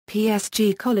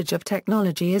PSG College of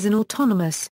Technology is an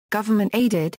autonomous,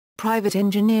 government-aided, private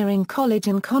engineering college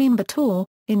in Coimbatore,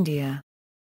 India.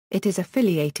 It is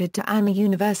affiliated to Anna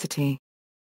University.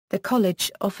 The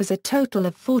college offers a total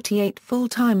of 48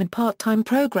 full-time and part-time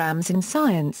programs in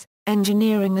science,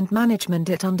 engineering and management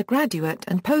at undergraduate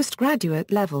and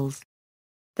postgraduate levels.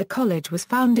 The college was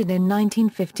founded in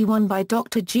 1951 by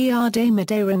Dr. G.R.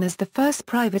 Damodaran as the first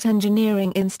private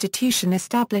engineering institution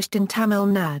established in Tamil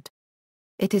Nadu.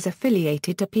 It is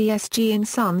affiliated to PSG &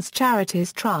 Sons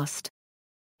Charities Trust.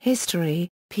 History: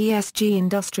 PSG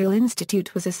Industrial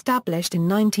Institute was established in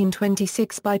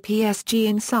 1926 by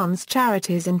PSG & Sons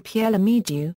Charities in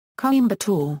Pielamadu,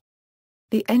 Coimbatore.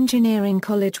 The engineering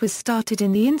college was started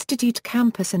in the institute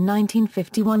campus in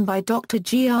 1951 by Dr.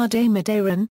 G.R.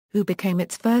 Damodaran, who became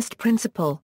its first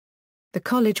principal. The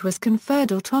college was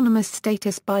conferred autonomous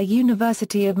status by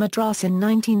University of Madras in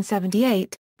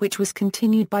 1978, which was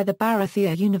continued by the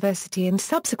Bharatiya University and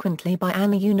subsequently by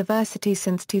Anna University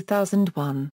since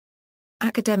 2001.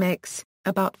 Academics: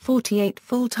 about 48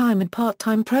 full-time and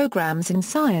part-time programs in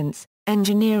science,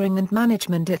 engineering and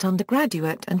management at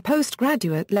undergraduate and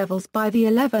postgraduate levels by the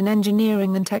 11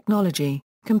 engineering and technology,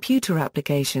 computer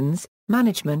applications,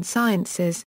 management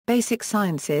sciences, basic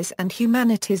sciences and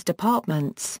humanities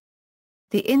departments.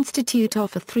 The institute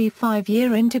offers 3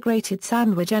 5-year integrated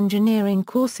sandwich engineering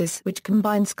courses which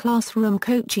combines classroom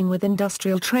coaching with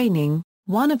industrial training,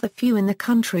 one of the few in the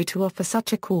country to offer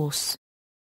such a course.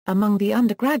 Among the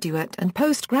undergraduate and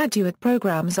postgraduate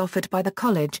programs offered by the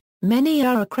college, many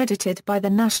are accredited by the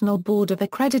National Board of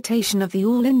Accreditation of the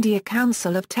All India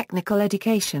Council of Technical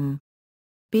Education.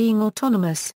 Being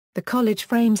autonomous, the college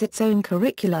frames its own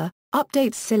curricula,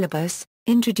 updates syllabus,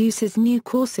 introduces new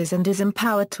courses and is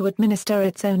empowered to administer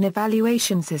its own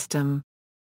evaluation system.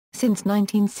 Since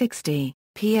 1960,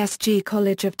 PSG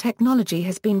College of Technology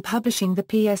has been publishing the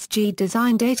PSG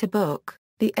Design Data Book,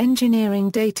 the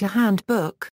Engineering Data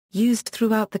Handbook, used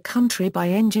throughout the country by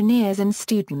engineers and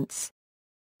students.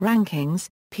 Rankings: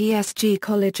 PSG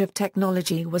College of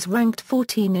Technology was ranked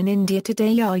 14 in India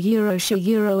Today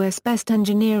Euro's Best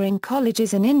Engineering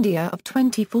Colleges in India of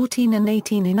 2014 and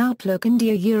 18 in Outlook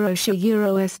India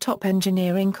Euro's Top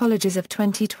Engineering Colleges of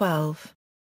 2012.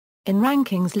 In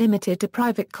rankings limited to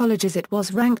private colleges it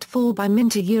was ranked 4 by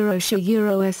Minter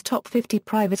Euro's Top 50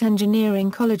 Private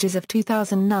Engineering Colleges of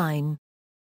 2009.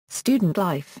 Student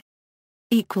life.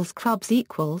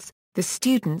 Clubs. The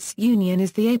Students' Union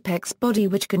is the apex body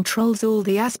which controls all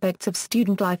the aspects of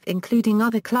student life including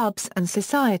other clubs and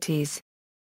societies.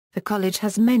 The college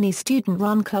has many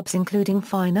student-run clubs including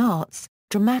Fine Arts,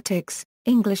 Dramatics,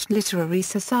 English Literary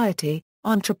Society,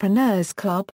 Entrepreneurs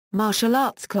Club, Martial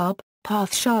Arts Club,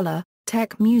 Pathshala,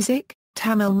 Tech Music,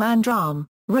 Tamil Mandram,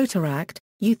 Rotaract,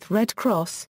 Youth Red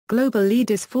Cross, Global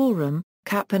Leaders Forum,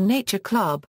 Kappa Nature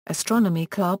Club, Astronomy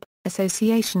Club,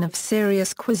 Association of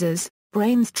Serious Quizzes,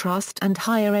 Brains Trust and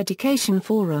Higher Education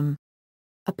Forum.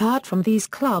 Apart from these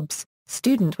clubs,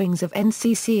 student wings of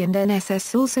NCC and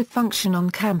NSS also function on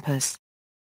campus.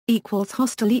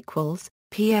 Hostel.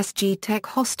 PSG Tech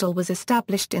Hostel was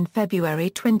established in February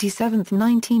 27,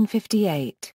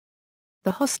 1958.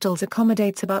 The hostels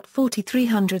accommodates about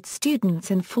 4,300 students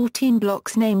in 14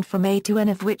 blocks named from A to N,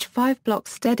 of which 5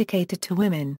 blocks dedicated to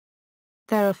women.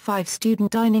 There are 5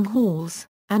 student dining halls,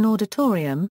 an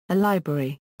auditorium, a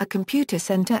library, a computer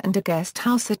center and a guest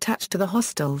house attached to the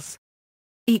hostels.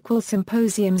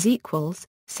 Symposiums.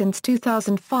 Since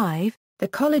 2005, the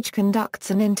college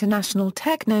conducts an international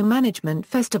techno-management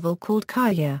festival called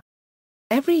Kaya.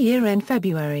 Every year in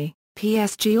February,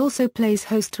 PSG also plays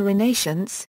host to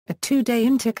Renaissance, a 2-day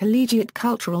intercollegiate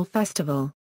cultural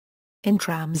festival.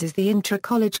 Intrams is the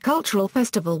intra-college cultural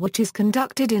festival which is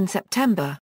conducted in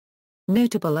September.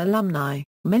 Notable alumni: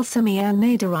 Milsamian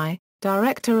Nadarai,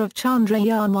 Director of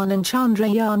Chandrayaan-1 and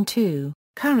Chandrayaan-2,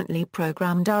 currently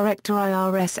Program Director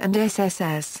IRS and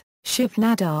SSS, Shiv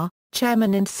Nadar,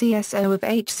 Chairman and CSO of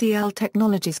HCL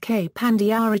Technologies K.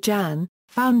 Pandyarajan,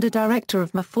 Founder Director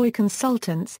of Mafoy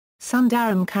Consultants,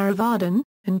 Sundaram Karavardhan,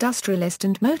 Industrialist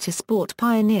and Motorsport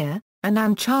Pioneer,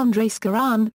 Anand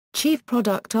Chandrasekaran, Chief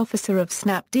Product Officer of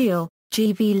Snapdeal,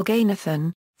 G. V.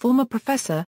 Loganathan, Former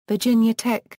Professor, Virginia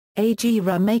Tech, A. G.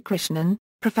 Ramakrishnan,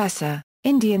 Professor,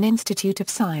 Indian Institute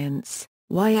of Science,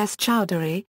 Y. S.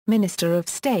 Chowdhury, Minister of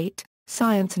State,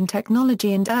 Science and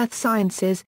Technology and Earth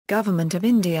Sciences, Government of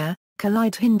India,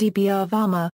 Khalid Hindi B.R.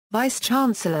 Varma,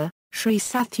 Vice-Chancellor, Sri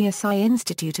Sathya Sai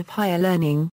Institute of Higher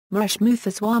Learning, Mahesh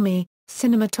Muthuswamy,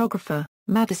 Cinematographer,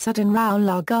 Madhusudan Rao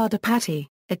Lagadapati,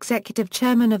 Executive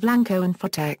Chairman of Lanco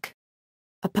Infotech.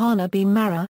 Aparna B.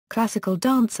 Mara, Classical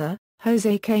Dancer,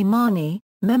 Jose K. Mani,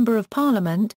 Member of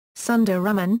Parliament, Sundar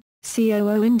Raman,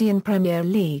 COO Indian Premier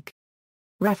League.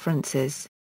 References.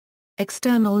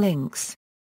 External links.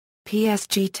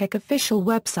 PSG Tech official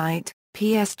website,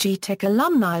 PSG Tech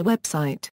alumni website.